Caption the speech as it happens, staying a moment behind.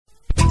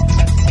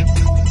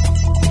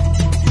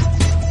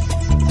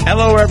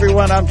Hello,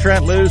 everyone. I'm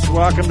Trent Loos.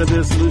 Welcome to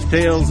this Loose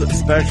Tales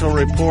special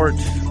report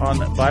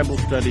on Bible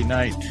Study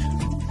Night,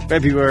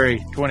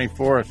 February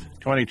 24th,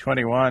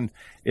 2021.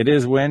 It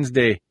is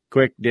Wednesday.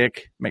 Quick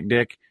Dick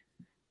McDick.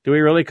 Do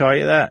we really call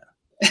you that?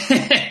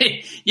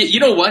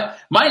 You know what?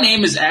 My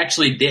name is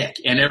actually Dick,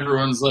 and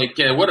everyone's like,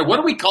 what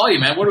do we call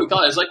you, man? What do we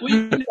call you? It's like,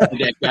 well,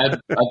 Dick.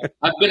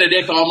 I've been a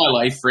dick all my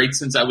life, right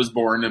since I was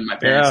born, and my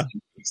parents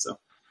didn't think so.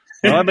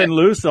 Well, I've been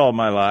loose all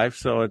my life,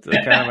 so it's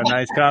kind of a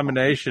nice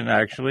combination,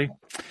 actually.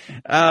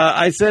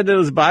 I said it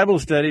was Bible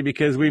study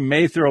because we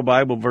may throw a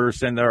Bible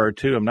verse in there or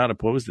two. I'm not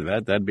opposed to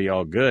that. That'd be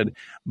all good.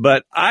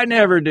 But I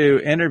never do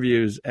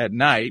interviews at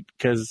night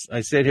because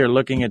I sit here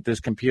looking at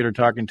this computer,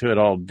 talking to it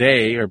all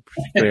day or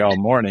particularly all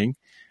morning,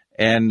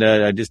 and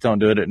I just don't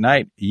do it at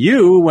night.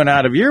 You went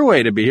out of your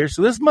way to be here,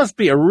 so this must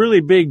be a really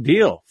big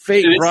deal.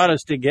 Fate brought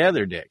us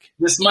together, Dick.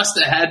 This must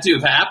have had to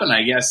have happened,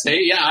 I guess.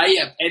 Hey, yeah,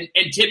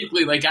 and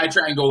typically, like, I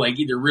try and go like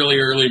either really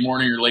early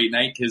morning or late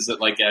night because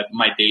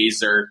my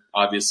days are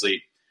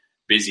obviously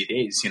busy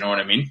days. You know what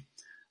I mean?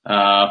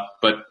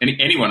 But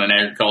anyone in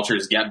agriculture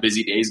has got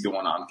busy days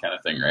going on, kind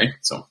of thing, right?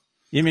 So.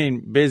 You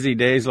mean busy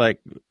days like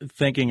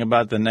thinking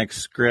about the next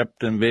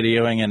script and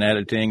videoing and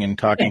editing and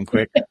talking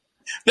quick?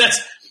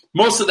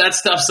 Most of that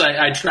stuff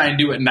I try and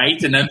do at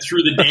night, and then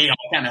through the day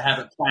I'll kind of have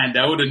it planned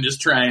out and just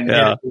try and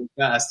get it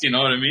fast. You know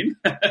what I mean?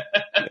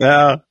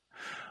 Yeah.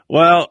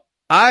 Well,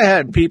 I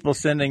had people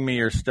sending me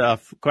your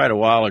stuff quite a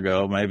while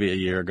ago, maybe a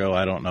year ago,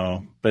 I don't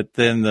know. But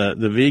then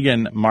the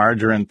vegan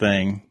margarine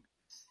thing,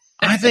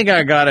 I think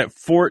I got it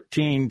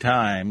 14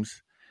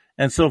 times.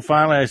 And so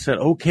finally I said,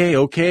 okay,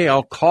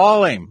 I'll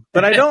call him.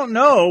 But I don't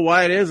know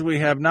why it is we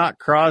have not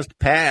crossed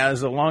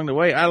paths along the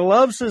way. I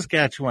love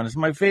Saskatchewan. It's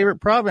my favorite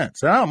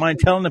province. I don't mind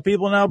telling the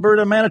people in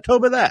Alberta and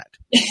Manitoba that.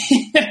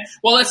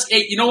 Well,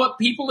 you know what?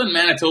 People in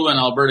Manitoba and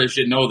Alberta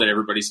should know that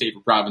everybody's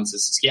favorite province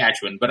is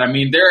Saskatchewan. But, I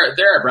mean, they're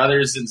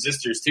brothers and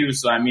sisters, too.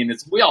 So, I mean,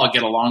 we all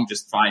get along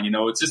just fine. You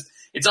know,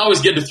 it's always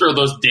good to throw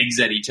those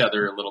digs at each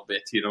other a little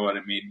bit. You know what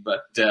I mean?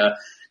 But,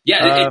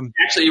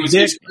 it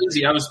was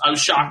crazy. I was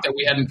shocked that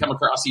we hadn't come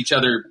across each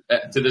other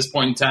to this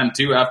point in time,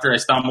 too. After I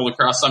stumbled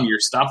across some of your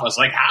stuff, I was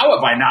like, how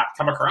have I not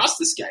come across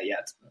this guy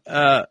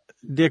yet?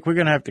 Dick, we're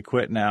going to have to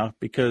quit now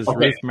because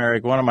Ruth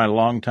Merrick, one of my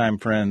longtime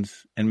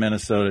friends in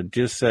Minnesota,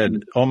 just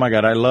said, oh, my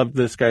God, I love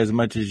this guy as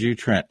much as you,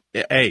 Trent.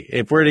 Hey,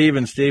 if we're to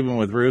even Steven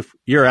with Ruth,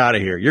 you're out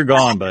of here. You're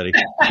gone, buddy.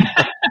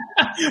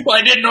 Well,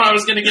 I didn't know I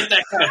was going to get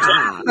that kind of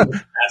job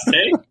last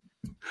day.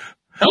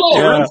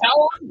 Hello, Ruth.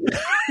 How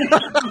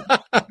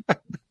are you?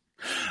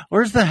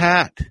 Where's the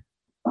hat?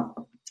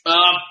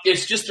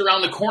 It's just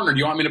around the corner. Do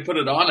you want me to put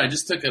it on? I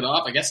just took it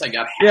off. I guess I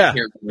got hat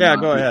here. Yeah,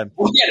 go ahead.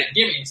 We'll get it.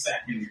 Give me a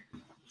second.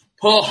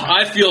 Oh,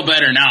 I feel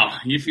better now.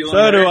 You feeling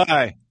better? So do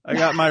I. I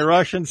got my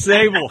Russian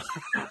sable.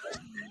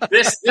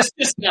 This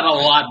just got a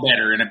lot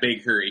better in a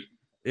big hurry.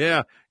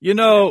 Yeah. You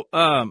know,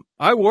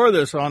 I wore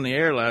this on the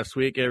air last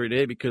week every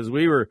day because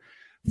we were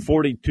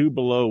 42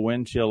 below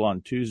wind chill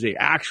on Tuesday,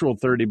 actual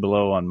 30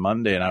 below on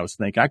Monday. And I was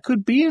thinking I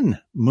could be in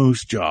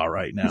Moose Jaw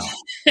right now.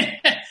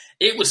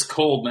 It was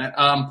cold, man.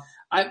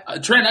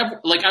 Trent,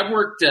 I've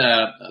worked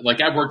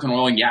in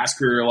oil and gas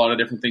career, a lot of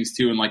different things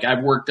too. And like,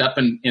 I've worked up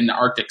in the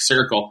Arctic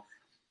Circle,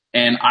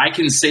 and I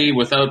can say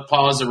without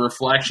pause or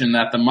reflection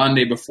that the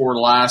Monday before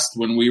last,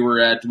 when we were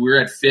at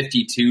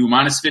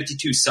minus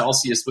 52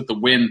 Celsius with the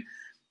wind,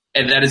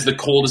 and that is the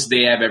coldest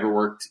day I've ever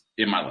worked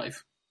in my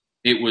life.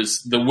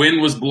 The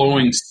wind was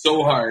blowing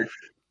so hard.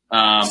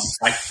 I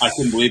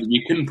couldn't believe it.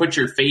 You couldn't put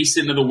your face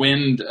into the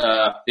wind.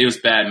 It was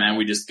bad, man.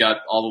 We just got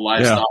all the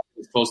livestock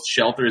as close to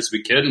shelter as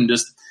we could and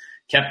just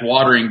kept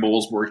watering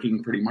bowls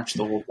working pretty much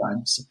the whole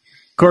time. So.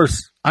 Of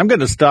course, I'm going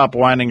to stop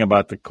whining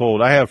about the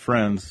cold. I have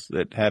friends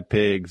that have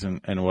pigs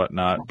and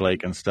whatnot,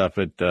 Blake and stuff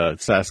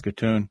at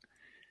Saskatoon.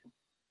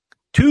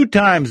 2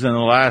 times in the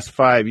last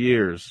 5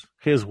 years,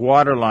 his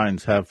water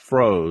lines have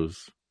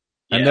froze,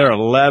 and they're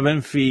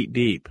 11 feet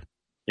deep.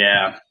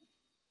 Yeah.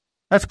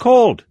 That's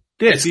cold.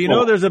 Dick, do you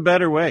know there's a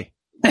better way?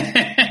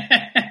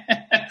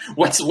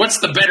 What's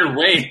the better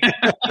way?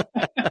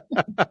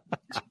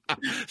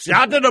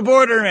 South of the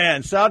border,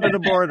 man. South of the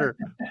border.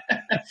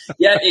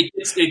 Yeah, it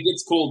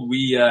gets cold.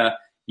 We had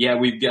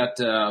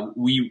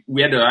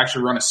to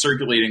actually run a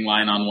circulating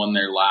line on one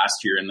there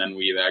last year, and then when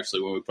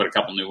we put a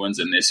couple new ones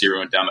in this year, we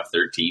went down to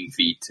 13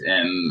 feet,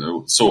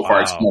 and so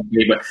far it's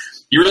okay. But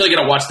you really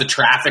got to watch the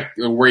traffic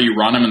where you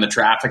run them and the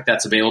traffic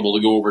that's available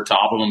to go over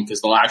top of them,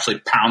 because they'll actually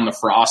pound the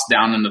frost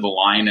down into the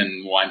line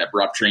and wind up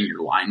rupturing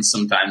your lines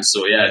sometimes.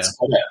 So it's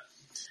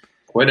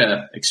quite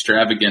a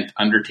extravagant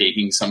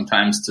undertaking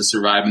sometimes to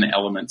survive in the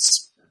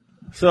elements.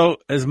 So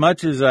as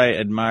much as I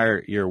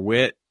admire your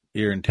wit,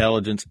 your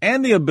intelligence,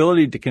 and the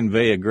ability to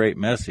convey a great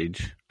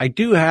message, I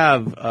do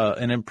have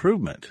an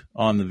improvement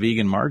on the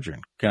vegan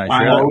margarine. Can I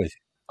share that with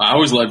you? I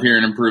always love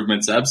hearing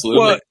improvements.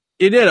 Absolutely. Well,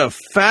 you did a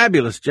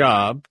fabulous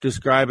job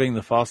describing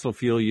the fossil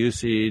fuel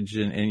usage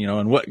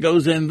and what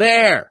goes in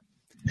there.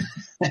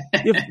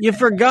 You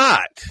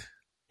forgot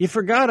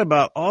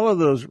about all of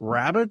those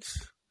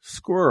rabbits,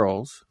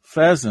 squirrels,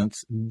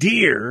 pheasants,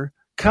 deer,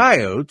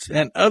 coyotes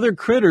and other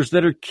critters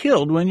that are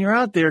killed when you're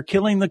out there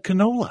killing the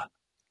canola.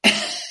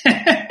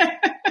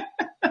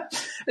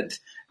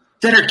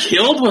 That are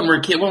killed when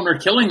we're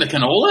killing the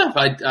canola.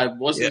 I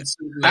wasn't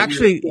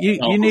actually.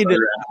 You need to.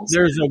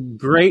 There's a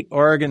great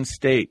Oregon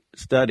State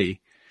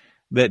study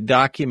that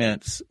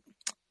documents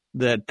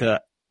that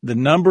the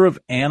number of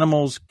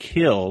animals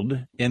killed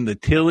in the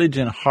tillage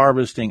and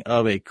harvesting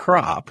of a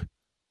crop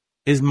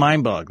is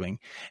mind-boggling.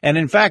 And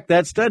in fact,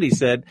 that study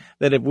said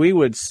that if we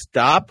would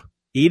stop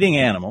eating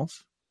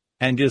animals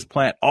and just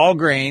plant all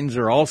grains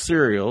or all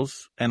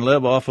cereals and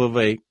live off of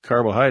a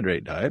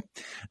carbohydrate diet,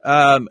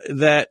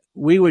 that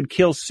we would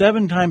kill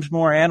 7 times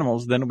more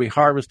animals than we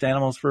harvest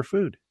animals for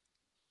food.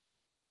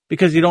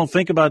 Because you don't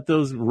think about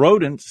those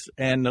rodents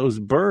and those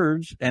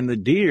birds and the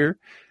deer.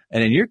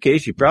 And in your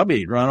case, you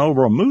probably run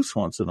over a moose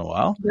once in a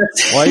while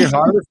while you're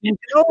harvesting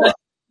canola.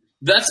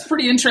 That's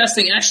pretty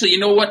interesting. Actually, you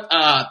know what?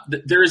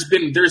 There's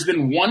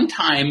been one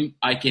time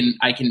I can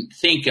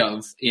think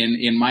of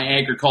in my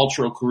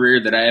agricultural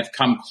career that I have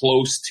come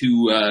close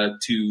to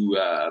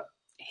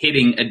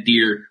hitting a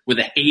deer with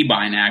a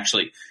haybine.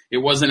 Actually, it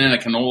wasn't in a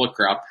canola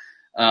crop,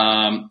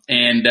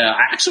 and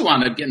I actually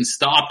wound up getting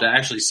stopped. I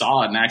actually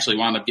saw it and actually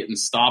wound up getting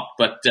stopped.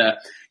 But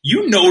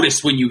you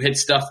notice when you hit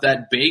stuff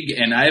that big,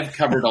 and I've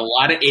covered a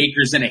lot of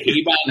acres in a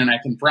haybine, and I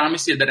can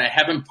promise you that I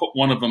haven't put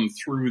one of them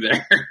through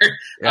there.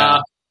 Yeah.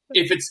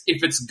 If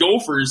it's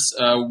gophers,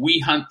 we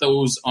hunt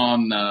those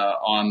on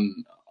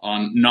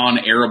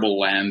non-arable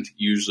land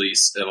usually.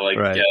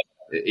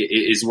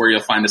 Is where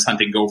you'll find us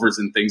hunting gophers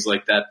and things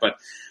like that. But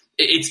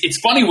it's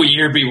funny when you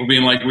hear people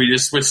being like, we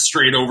just switched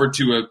straight over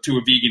to a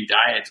vegan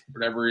diet,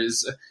 whatever it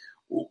is.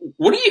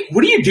 What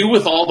do you do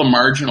with all the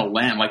marginal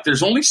land? Like,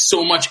 there's only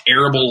so much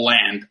arable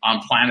land on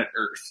planet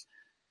Earth,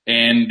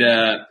 and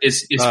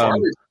as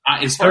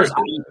far as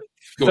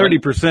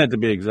 30% to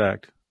be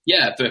exact.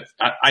 Yeah,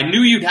 I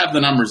knew you'd have the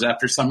numbers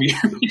after some of your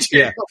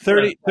material.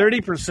 Yeah,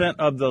 30%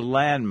 of the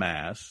land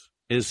mass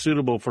is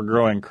suitable for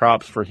growing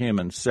crops for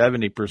humans.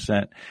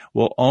 70%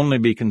 will only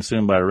be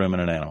consumed by a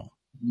ruminant animal.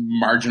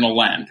 Marginal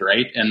land,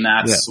 right? And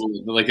that's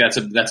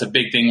a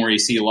big thing where you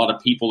see a lot of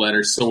people that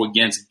are so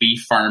against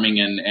beef farming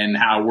and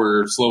how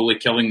we're slowly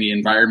killing the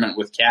environment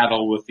with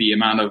cattle with the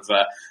amount of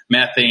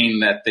methane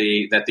that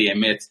they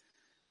emit.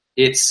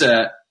 It's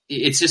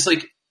just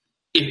like,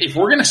 if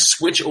we're going to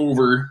switch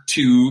over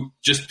to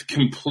just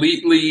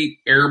completely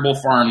arable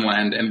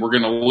farmland and we're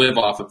going to live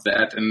off of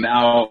that, and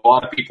now a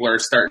lot of people are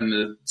starting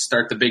to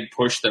start the big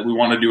push that we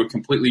want to do it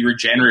completely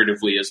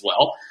regeneratively as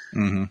well.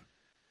 Mm-hmm.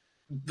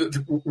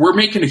 We're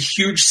making a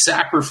huge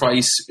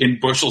sacrifice in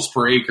bushels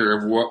per acre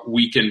of what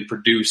we can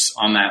produce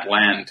on that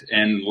land.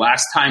 And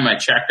last time I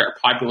checked, our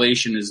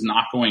population is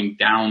not going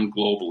down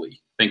globally.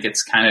 I think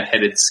it's kind of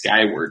headed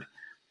skyward.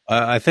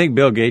 I think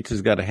Bill Gates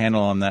has got a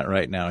handle on that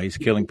right now. He's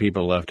killing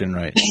people left and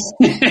right.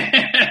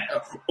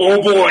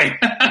 Oh boy.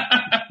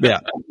 Yeah.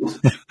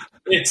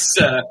 It's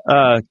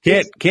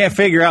can't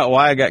figure out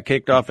why I got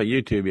kicked off of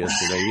YouTube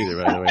yesterday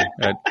either, by the way.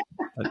 That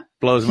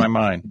blows my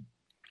mind.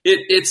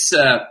 It's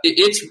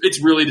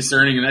really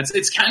discerning, and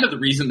it's kind of the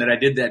reason that I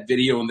did that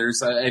video. And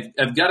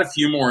I've got a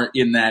few more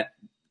in that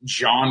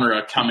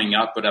genre coming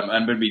up, but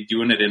I'm going to be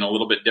doing it in a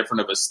little bit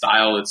different of a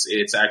style.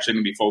 It's actually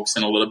going to be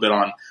focusing a little bit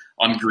on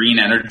green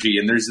energy,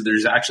 and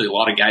there's actually a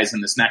lot of guys in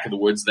this neck of the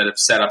woods that have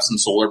set up some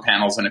solar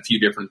panels and a few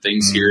different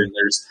things here. And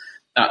there's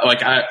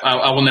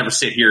I will never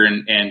sit here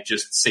and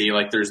just say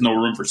like there's no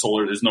room for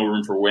solar, there's no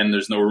room for wind,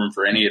 there's no room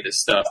for any of this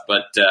stuff,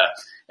 but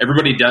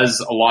everybody does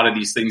a lot of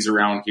these things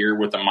around here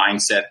with the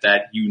mindset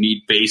that you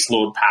need base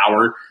load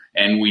power,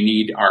 and we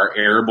need our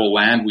arable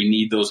land. We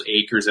need those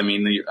acres. I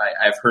mean,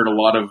 I've heard a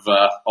lot of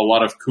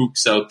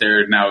kooks out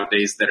there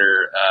nowadays that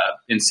are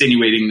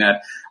insinuating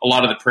that a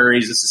lot of the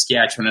prairies of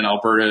Saskatchewan and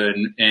Alberta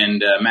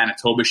and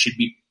Manitoba should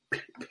be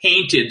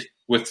painted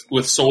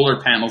with solar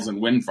panels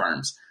and wind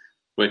farms,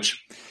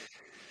 which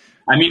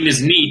I mean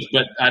is neat,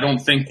 but I don't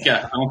think you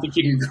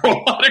can grow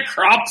a lot of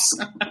crops.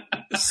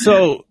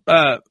 So,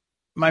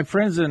 my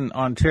friends in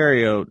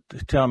Ontario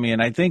tell me,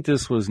 and I think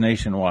this was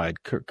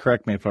nationwide,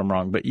 correct me if I'm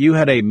wrong, but you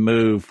had a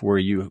move where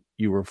you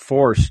were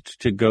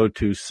forced to go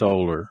to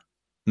solar,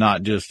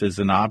 not just as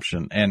an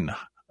option. And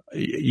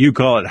you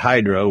call it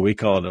hydro, we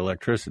call it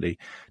electricity,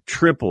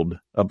 tripled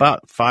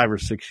about 5 or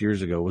 6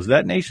 years ago. Was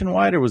that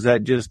nationwide, or was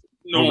that just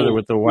over there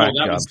with the whack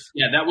jobs?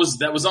 That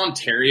was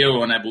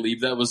Ontario, and I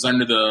believe that was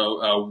under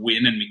the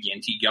Wynne and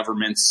McGuinty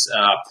governments.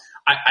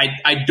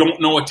 I don't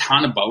know a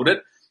ton about it.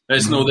 I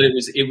just know that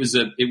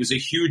it was a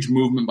huge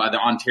movement by the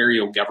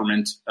Ontario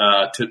government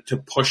to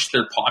push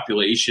their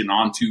population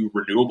onto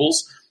renewables,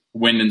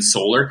 wind and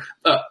solar.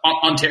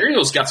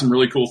 Ontario's got some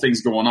really cool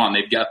things going on.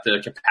 They've got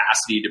the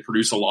capacity to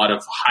produce a lot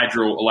of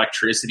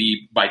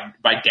hydroelectricity by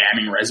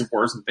damming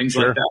reservoirs and things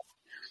like that.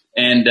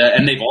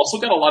 And they've also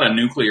got a lot of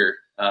nuclear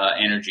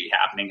energy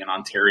happening in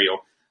Ontario,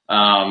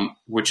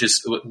 which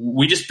is,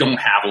 we just don't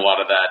have a lot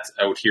of that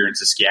out here in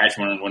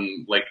Saskatchewan.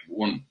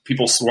 When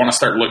people want to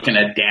start looking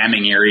at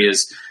damming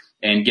areas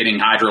and getting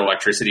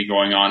hydroelectricity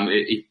going on,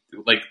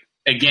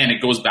 again,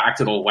 it goes back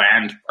to the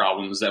land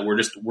problems that we're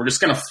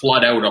just going to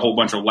flood out a whole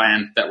bunch of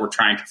land that we're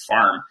trying to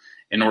farm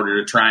in order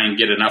to try and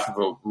get enough of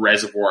a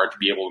reservoir to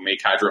be able to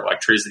make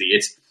hydroelectricity.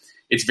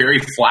 It's very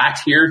flat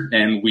here,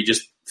 and we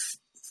just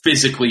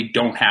physically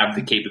don't have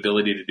the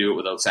capability to do it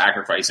without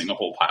sacrificing a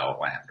whole pile of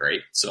land,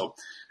 right? So,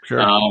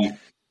 Sure.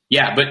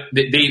 yeah, but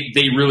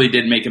they really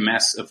did make a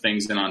mess of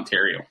things in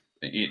Ontario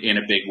in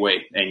a big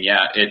way. And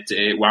yeah,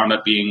 it wound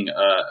up being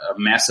a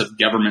mess of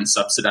government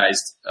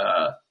subsidized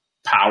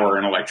power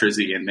and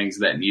electricity and things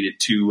that needed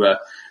to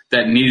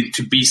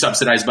be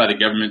subsidized by the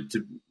government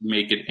to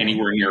make it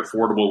anywhere near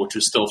affordable, which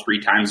was still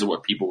 3 times of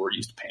what people were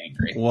used to paying.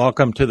 Right?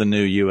 Welcome to the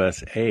new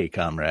USA,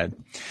 comrade.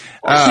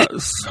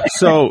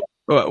 So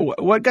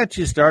what got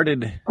you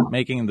started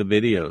making the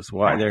videos?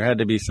 Why there had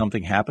to be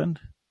something happened?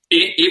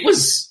 It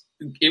was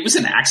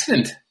an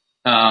accident,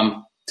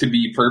 to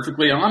be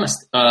perfectly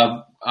honest.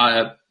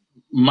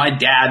 My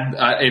dad,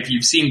 if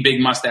you've seen Big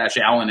Mustache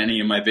Al in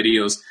any of my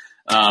videos,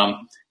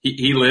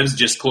 he lives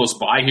just close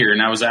by here.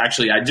 And I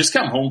just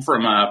come home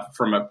from a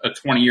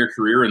 20-year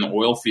career in the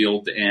oil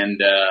field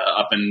and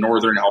up in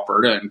northern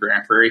Alberta in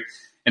Grand Prairie.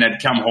 And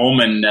I'd come home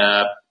and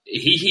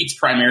he heats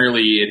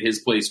primarily at his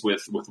place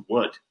with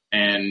wood.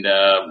 And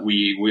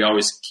we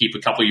always keep a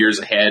couple years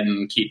ahead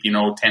and keep,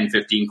 10,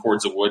 15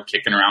 cords of wood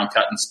kicking around,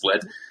 cut and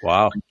split.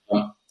 Wow.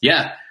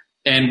 Yeah.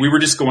 And we were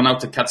just going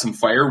out to cut some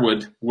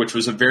firewood, which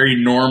was a very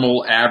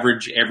normal,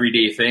 average,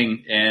 everyday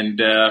thing.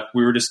 And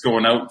we were just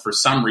going out. For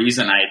some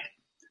reason,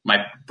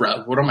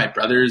 one of my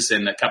brothers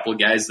and a couple of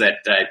guys that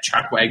I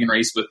chuck wagon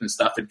race with and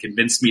stuff had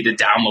convinced me to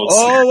download.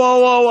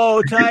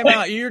 Whoa! Time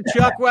out! You're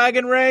chuck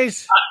wagon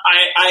race?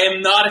 I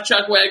am not a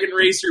chuck wagon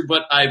racer,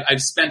 but I've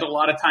spent a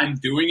lot of time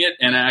doing it,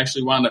 and I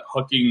actually wound up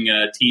hooking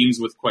teams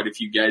with quite a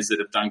few guys that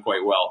have done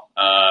quite well.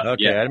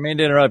 Okay, yeah. I didn't mean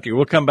to interrupt you.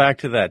 We'll come back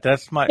to that.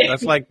 That's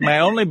like my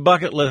only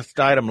bucket list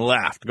item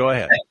left. Go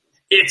ahead.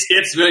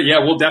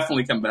 We'll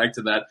definitely come back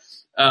to that.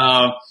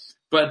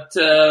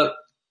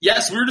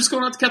 Yes, we were just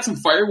going out to cut some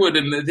firewood,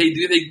 and they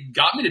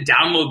got me to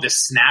download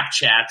this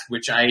Snapchat,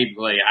 which I'm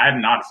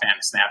not a fan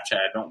of Snapchat.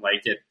 I don't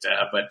like it,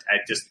 but I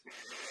just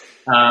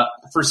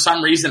for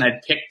some reason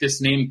I'd picked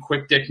this name,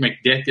 Quick Dick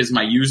McDick, as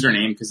my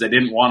username because I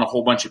didn't want a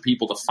whole bunch of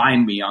people to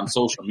find me on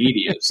social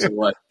media. So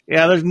what?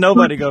 Yeah, there's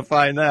nobody gonna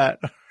find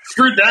that.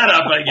 Screwed that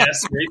up, I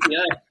guess. Right?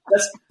 Yeah,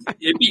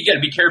 you got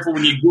to be careful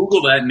when you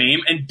Google that name,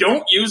 and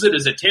don't use it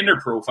as a Tinder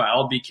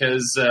profile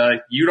because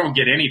you don't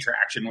get any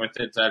traction with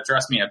it.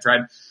 Trust me, I've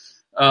tried.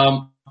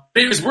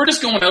 Anyways, we're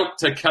just going out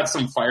to cut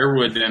some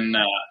firewood,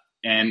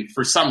 and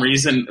for some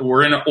reason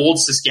we're in an old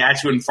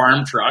Saskatchewan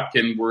farm truck,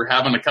 and we're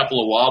having a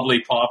couple of wobbly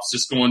pops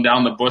just going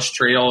down the bush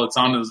trail. It's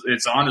on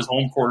his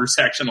home quarter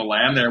section of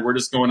land there. We're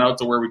just going out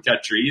to where we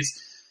cut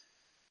trees.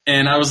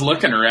 And I was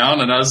looking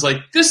around and I was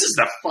like, this is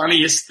the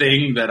funniest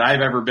thing that I've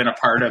ever been a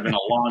part of in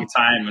a long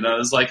time. And I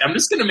was like, I'm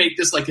just going to make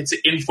this like it's an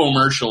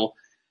infomercial.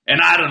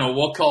 And I don't know,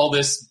 we'll call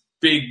this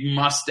Big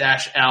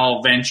Mustache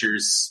Al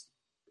Ventures.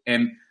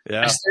 And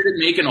I started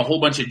making a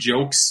whole bunch of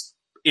jokes,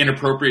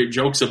 inappropriate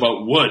jokes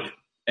about wood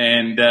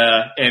and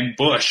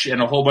bush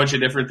and a whole bunch of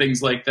different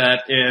things like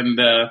that. And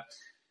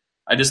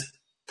I just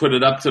put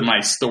it up to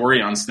my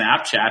story on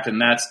Snapchat,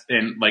 and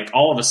like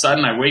all of a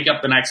sudden I wake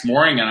up the next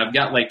morning and I've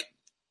got like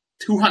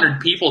 200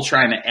 people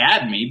trying to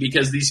add me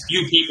because these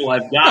few people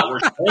I've got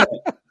were showing.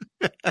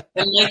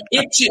 And like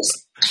it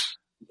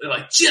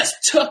just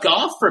took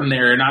off from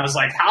there. And I was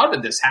like, how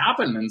did this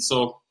happen? And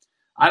so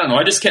I don't know.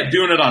 I just kept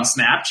doing it on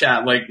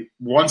Snapchat like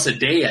once a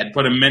day. I'd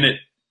put a minute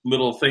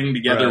little thing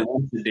together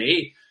once a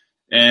day.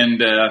 And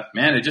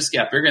man, it just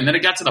got bigger. And then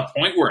it got to the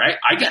point where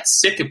I got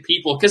sick of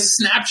people because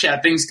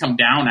Snapchat things come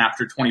down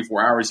after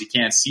 24 hours. You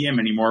can't see them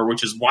anymore,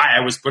 which is why I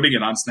was putting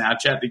it on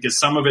Snapchat because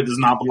some of it does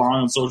not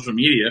belong on social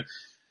media.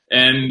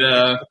 And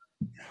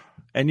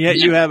yet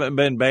you haven't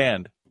been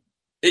banned.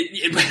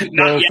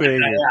 Not yet.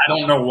 I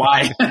don't know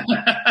why.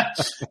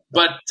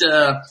 But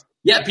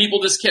yeah,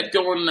 people just kept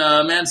going,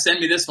 man, send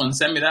me this one,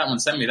 send me that one,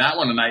 send me that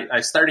one. And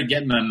I started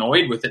getting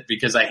annoyed with it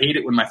because I hate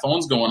it when my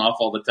phone's going off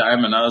all the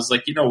time. And I was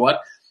like, you know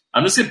what?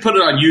 I'm just going to put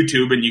it on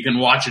YouTube and you can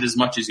watch it as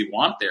much as you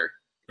want there.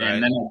 Right.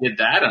 And then I did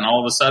that. And all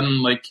of a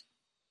sudden, like,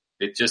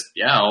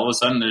 all of a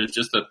sudden there's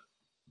just a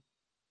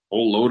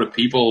whole load of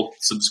people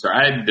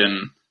subscribed,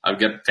 and I've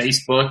got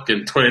Facebook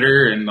and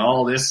Twitter and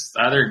all this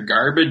other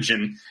garbage,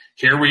 and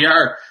here we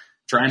are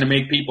trying to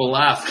make people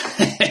laugh.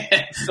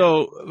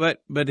 So,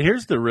 but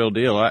here's the real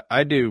deal.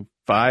 I do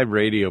 5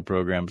 radio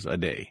programs a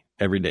day,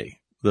 every day.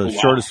 The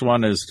shortest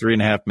one is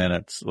 3.5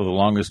 minutes. The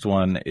longest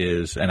one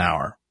is an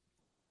hour.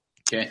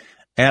 Okay.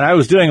 And I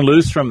was doing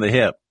Loose from the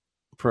Hip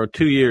for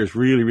 2 years,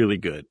 really, really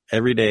good.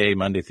 Every day,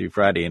 Monday through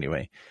Friday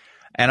anyway.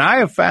 And I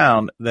have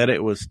found that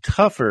it was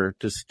tougher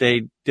to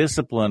stay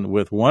disciplined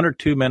with 1 or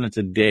 2 minutes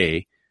a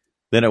day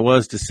than it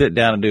was to sit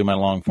down and do my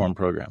long form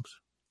programs.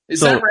 Is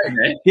that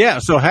right? Yeah.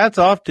 So hats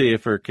off to you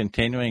for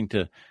continuing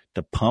to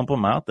pump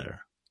them out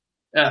there.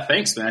 Yeah.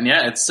 Thanks, man.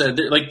 Yeah. It's I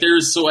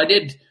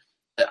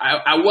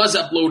was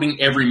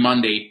uploading every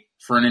Monday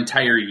for an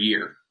entire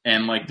year.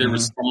 And like there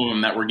was some of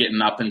them that were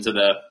getting up into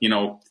the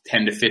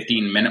 10 to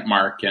 15 minute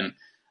mark, and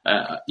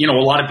a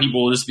lot of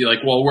people will just be like,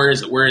 well, where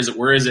is it?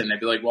 And I'd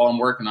be like, well, I'm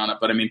working on it.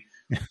 But I mean,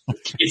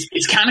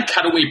 it's kind of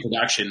cutaway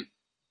production.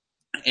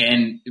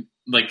 And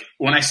like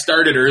when I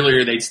started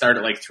earlier, they'd start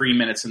at like 3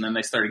 minutes, and then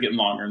they started getting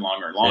longer and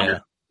longer and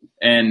longer.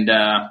 Yeah. And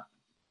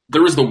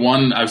there was the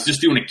one, I was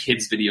just doing a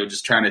kids video,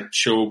 just trying to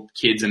show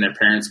kids and their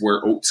parents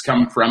where oats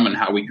come from and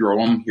how we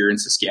grow them here in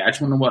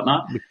Saskatchewan and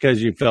whatnot.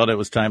 Because you felt it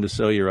was time to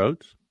sow your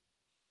oats?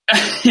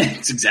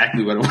 It's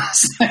exactly what it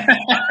was.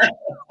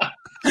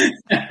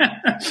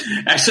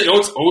 Actually,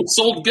 oats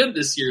sold good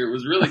this year. It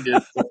was really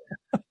good.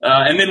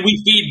 And then we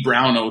feed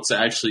brown oats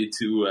actually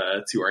to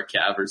our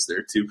calvers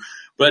there too.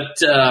 But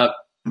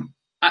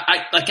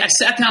I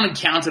sat down and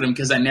counted them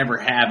because I never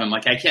have, and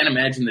like I can't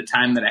imagine the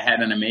time that I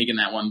had in making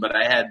that one. But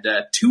I had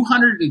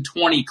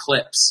 220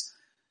 clips.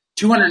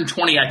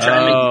 220. I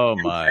tried. Oh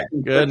my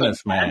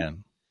goodness,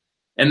 man!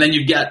 And then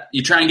you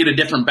try and get a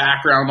different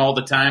background all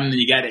the time. And then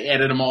you got to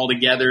edit them all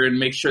together and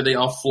make sure they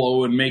all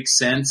flow and make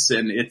sense.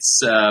 And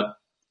it's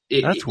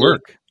that's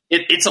work.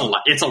 It's a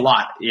lot. It's a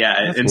lot. Yeah,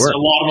 and so a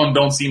lot of them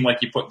don't seem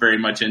like you put very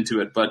much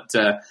into it, but.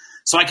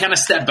 So I kind of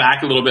stepped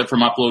back a little bit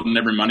from uploading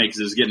every Monday because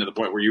it was getting to the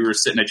point where you were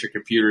sitting at your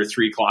computer at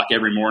 3:00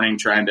 every morning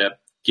trying to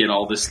get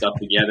all this stuff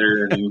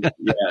together. And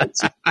and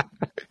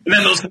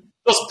then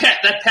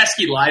that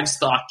pesky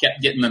livestock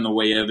kept getting in the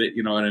way of it.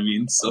 You know what I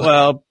mean? So.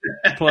 Well,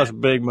 plus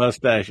Big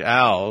Mustache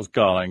Al's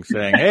calling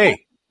saying,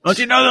 "Hey, don't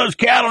you know those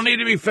cattle need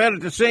to be fed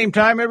at the same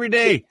time every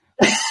day?"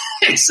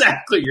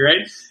 Exactly,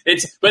 right?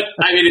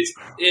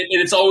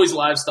 It's always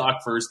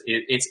livestock first.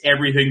 It's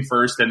everything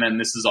first, and then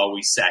this is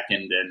always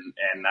second,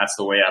 and that's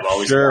the way I've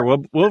always. Sure,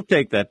 we'll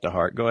take that to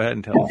heart. Go ahead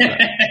and tell us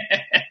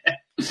that.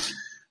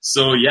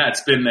 So yeah,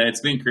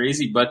 it's been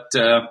crazy, but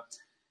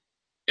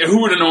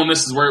who would have known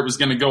this is where it was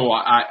going to go?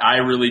 I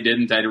really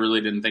didn't. I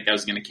really didn't think I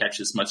was going to catch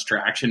this much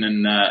traction,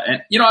 and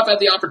I've had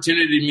the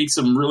opportunity to meet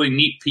some really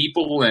neat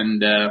people,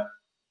 and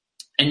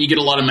you get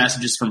a lot of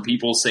messages from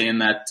people saying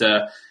that.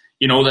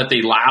 That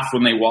they laugh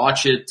when they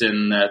watch it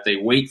and that they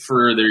wait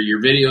for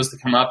your videos to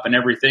come up and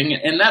everything.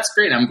 And that's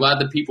great. I'm glad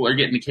that people are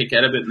getting a kick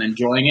out of it and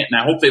enjoying it.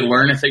 And I hope they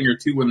learn a thing or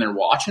two when they're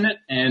watching it.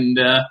 And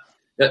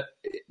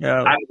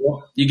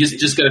you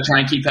just got to try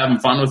and keep having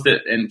fun with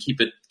it and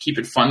keep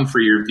it fun for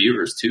your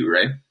viewers too,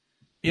 right?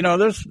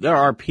 There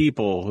are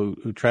people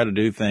who try to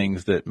do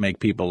things that make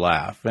people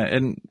laugh.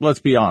 And let's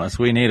be honest,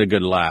 we need a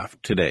good laugh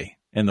today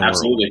in the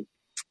Absolutely.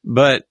 world.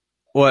 But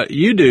what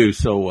you do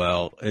so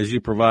well is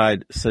you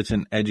provide such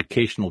an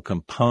educational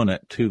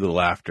component to the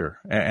laughter,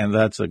 and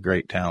that's a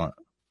great talent.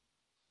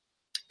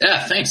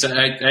 Yeah, thanks.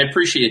 I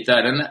appreciate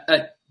that. And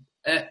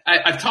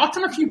I've talked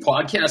on a few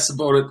podcasts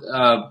about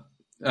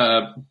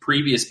it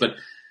previous, but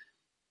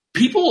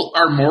people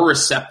are more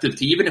receptive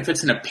to, even if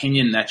it's an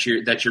opinion that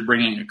you're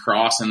bringing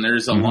across. And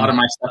there's a lot of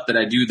my stuff that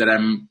I do that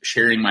I'm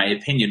sharing my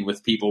opinion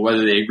with people,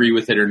 whether they agree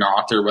with it or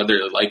not, or whether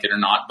they like it or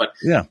not. But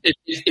yeah,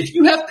 if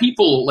you have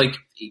people like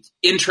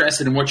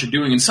interested in what you're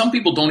doing, and some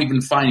people don't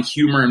even find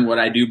humor in what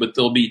I do, but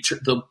they'll be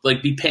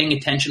paying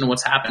attention to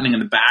what's happening in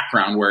the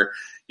background where,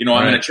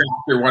 I'm in a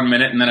tractor 1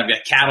 minute and then I've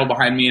got cattle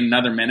behind me in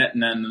another minute.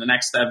 And then the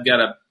next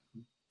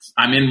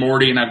I'm in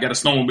Morty and I've got a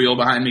snowmobile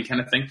behind me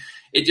kind of thing.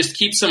 It just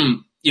keeps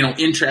them,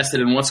 interested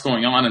in what's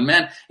going on. And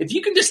man, if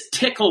you can just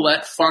tickle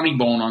that funny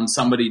bone on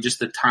somebody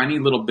just a tiny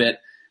little bit,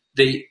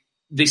 they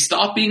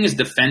stop being as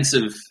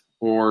defensive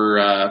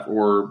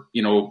or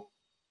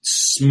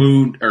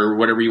smooth or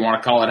whatever you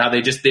want to call it. How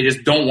they just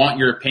don't want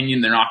your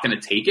opinion. They're not going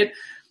to take it.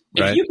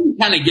 Right. If you can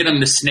kind of get them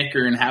to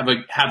snicker and have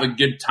a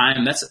good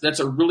time, that's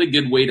a really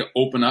good way to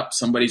open up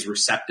somebody's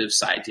receptive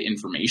side to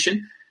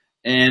information.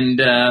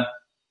 And,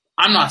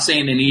 I'm not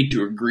saying they need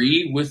to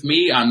agree with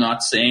me. I'm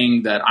not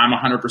saying that I'm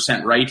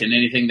 100% right in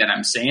anything that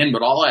I'm saying,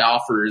 but all I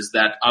offer is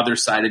that other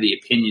side of the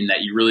opinion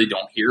that you really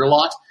don't hear a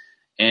lot.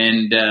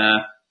 And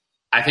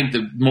I think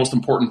the most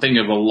important thing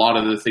of a lot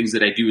of the things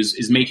that I do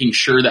is making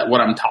sure that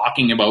what I'm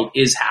talking about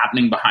is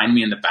happening behind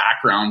me in the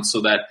background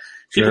so that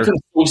people can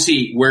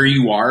associate where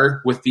you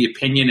are with the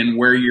opinion and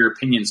where your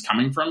opinion's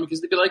coming from,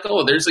 because they'd be like,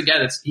 oh, there's a guy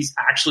he's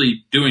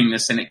actually doing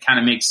this, and it kind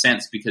of makes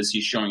sense because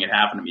he's showing it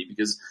happen to me.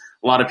 Because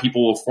a lot of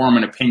people will form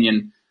an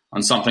opinion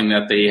on something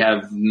that they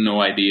have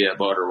no idea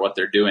about or what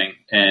they're doing.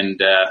 And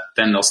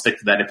then they'll stick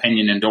to that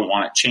opinion and don't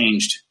want it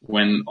changed,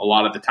 when a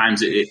lot of the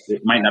times it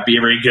might not be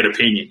a very good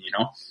opinion,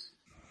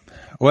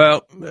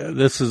 Well,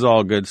 this is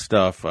all good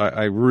stuff.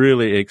 I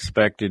really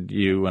expected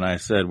you, when I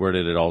said, where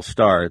did it all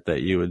start,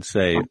 that you would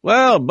say,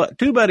 well, but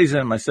two buddies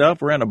and myself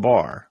were in a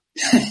bar.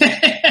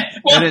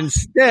 And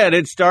instead,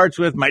 it starts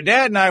with, my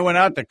dad and I went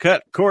out to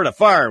cut cord of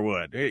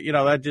firewood.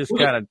 That just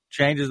kind of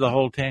changes the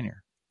whole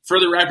tenure. For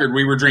the record,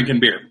 we were drinking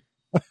beer.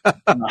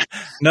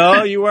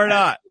 No, you were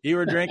not. You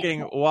were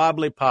drinking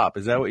wobbly pop.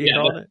 Is that what you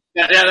called it?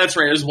 Yeah, that's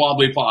right. It was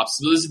wobbly pops.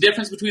 So there's a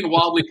difference between a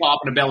wobbly pop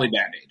and a belly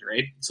Band-Aid,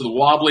 right? So the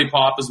wobbly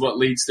pop is what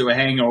leads to a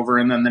hangover,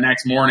 and then the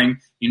next morning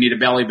you need a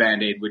belly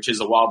Band-Aid, which is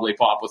a wobbly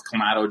pop with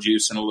Clamato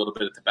juice and a little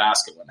bit of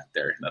Tabasco in it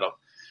there.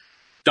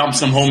 dump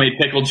some homemade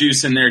pickle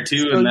juice in there too.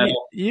 So And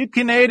you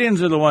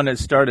Canadians are the one that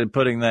started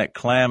putting that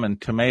clam and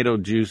tomato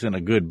juice in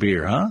a good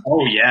beer, huh?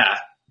 oh yeah.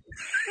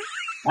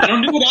 I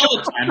don't do it all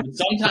the time, but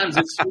sometimes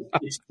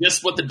it's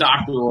just what the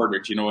doctor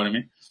ordered. You know what I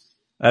mean?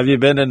 Have you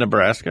been to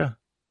Nebraska?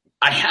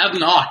 I have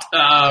not.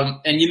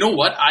 And you know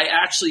what? I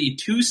actually,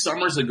 2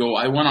 summers ago,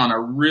 I went on a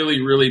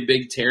really, really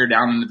big tear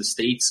down into the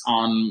States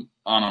on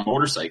a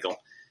motorcycle.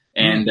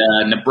 And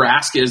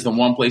Nebraska is the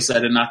one place I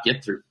did not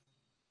get through.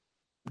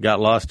 Got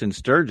lost in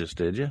Sturgis,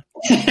 did you?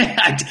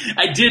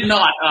 I did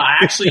not.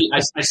 Actually,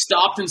 I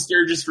stopped in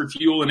Sturgis for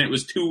fuel, and it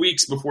was 2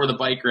 weeks before the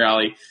bike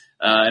rally.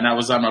 And I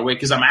was on my way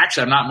because I'm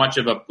not much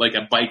of a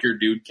biker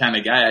dude kind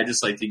of guy. I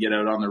just like to get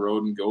out on the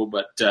road and go.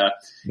 But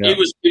it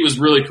was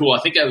really cool.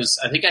 I think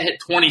I hit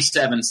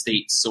 27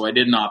 states, so I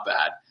did not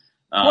bad.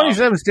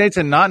 27 states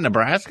and not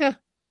Nebraska?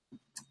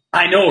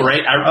 I know,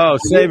 right?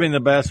 Saving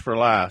the best for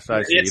last.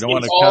 I see. You don't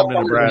want to come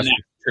to Nebraska.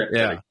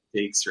 Yeah,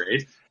 takes,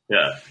 right?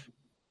 Yeah.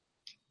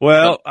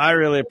 Well, I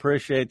really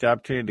appreciate the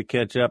opportunity to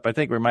catch up. I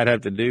think we might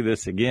have to do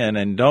this again.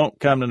 And don't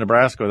come to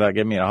Nebraska without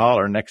giving me a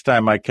holler. Next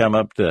time I come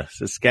up to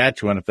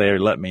Saskatchewan, if they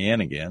let me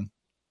in again.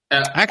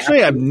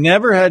 Actually, I've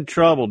never had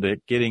trouble,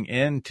 Dick, getting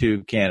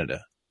into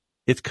Canada.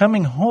 It's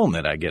coming home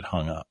that I get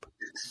hung up.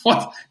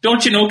 Well,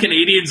 don't you know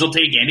Canadians will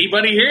take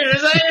anybody here?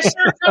 They're like,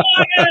 sure, come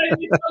on,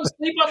 you come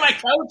sleep on my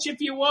couch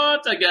if you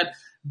want. I got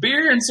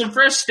beer and some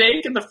fresh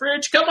steak in the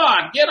fridge. Come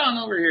on, get on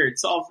over here.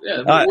 It's all.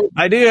 Yeah.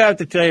 I do have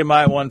to tell you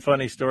my one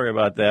funny story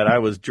about that. I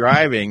was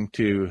driving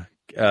to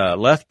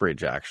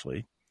Lethbridge,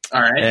 actually.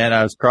 All right. And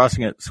I was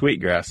crossing at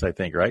Sweetgrass, I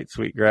think, right?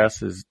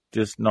 Sweetgrass is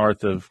just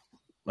north of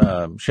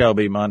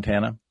Shelby,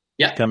 Montana.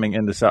 Yeah. Coming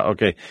into South.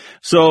 Okay.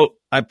 So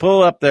I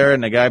pull up there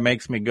and the guy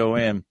makes me go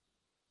in.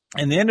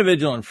 And the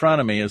individual in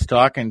front of me is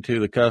talking to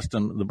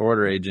the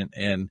border agent,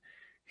 and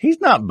he's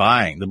not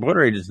buying. The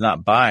border agent's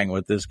not buying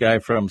what this guy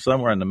from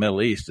somewhere in the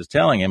Middle East is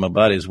telling him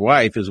about his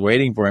wife is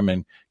waiting for him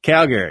in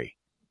Calgary.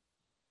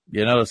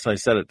 You notice I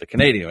said it the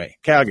Canadian way,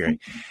 Calgary.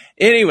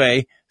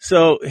 Anyway,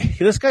 so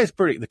this guy's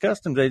the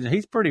customs agent,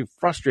 he's pretty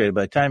frustrated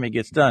by the time he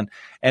gets done.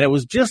 And it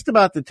was just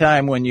about the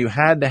time when you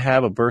had to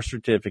have a birth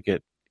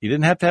certificate. You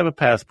didn't have to have a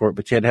passport,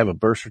 but you had to have a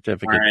birth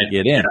certificate to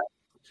get in.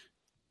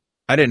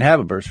 I didn't have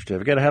a birth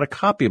certificate. I had a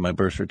copy of my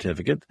birth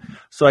certificate.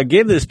 So I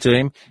give this to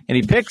him, and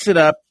he picks it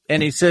up,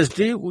 and he says,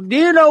 do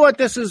you know what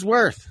this is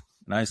worth?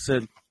 And I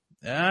said,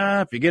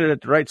 if you get it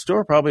at the right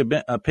store, probably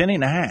a penny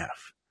and a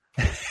half.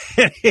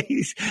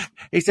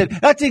 He said,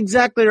 that's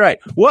exactly right.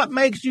 What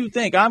makes you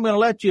think I'm going to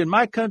let you in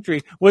my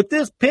country with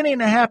this penny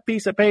and a half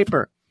piece of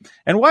paper?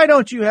 And why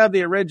don't you have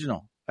the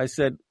original? I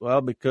said, well,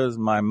 because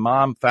my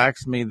mom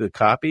faxed me the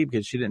copy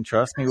because she didn't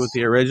trust me with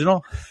the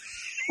original.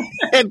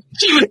 And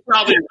she was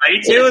probably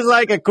right. It was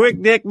like a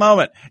quick dick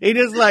moment. He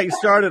just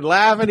started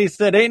laughing. He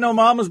said, ain't no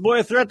mama's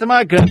boy a threat to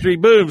my country.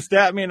 Boom,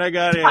 stabbed me and I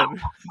got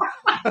in.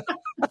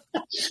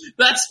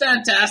 That's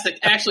fantastic.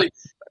 Actually,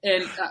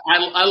 and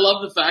I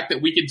love the fact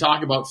that we can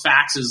talk about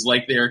faxes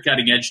like they're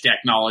cutting edge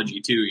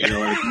technology too. You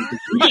know,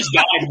 we just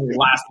got them here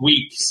last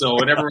week. So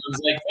when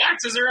everyone's like,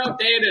 faxes are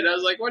outdated, I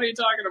was like, what are you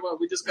talking about?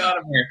 We just got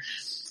them here.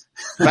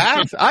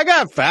 Facts? I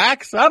got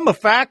facts. I'm a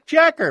fact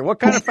checker. What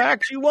kind of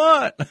facts you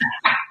want?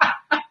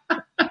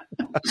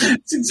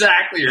 That's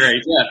exactly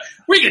right. Yeah.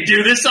 We could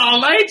do this all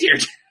night here.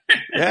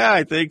 Yeah,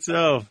 I think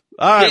so.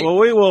 All right. Well,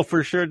 we will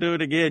for sure do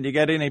it again. You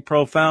got any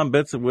profound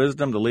bits of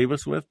wisdom to leave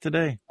us with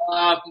today?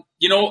 I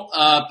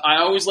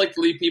always like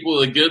to leave people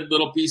with a good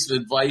little piece of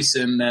advice,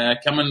 and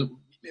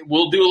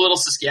we'll do a little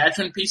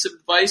Saskatchewan piece of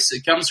advice.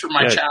 It comes from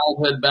my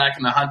childhood back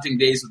in the hunting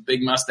days with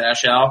Big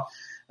Mustache Al.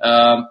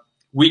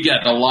 We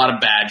got a lot of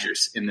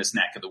badgers in this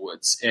neck of the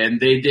woods, and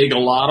they dig a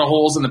lot of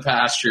holes in the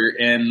pasture,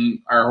 and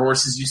our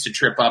horses used to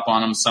trip up on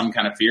them, some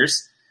kind of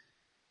fierce.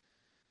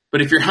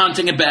 But if you're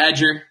hunting a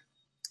badger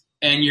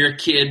and you're a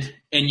kid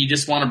and you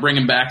just want to bring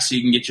him back so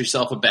you can get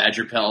yourself a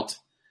badger pelt,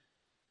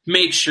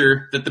 make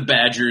sure that the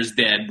badger is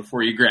dead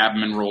before you grab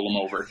him and roll him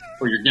over,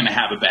 or you're going to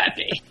have a bad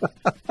day.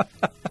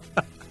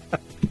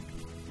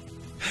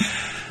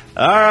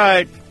 All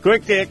right.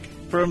 Quick Dick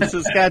from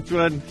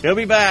Saskatchewan. He'll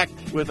be back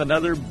with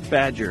another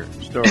badger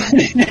story.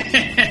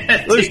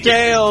 Loose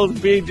tails,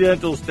 be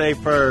gentle, stay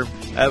firm.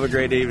 Have a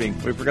great evening.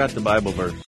 We forgot the Bible verse.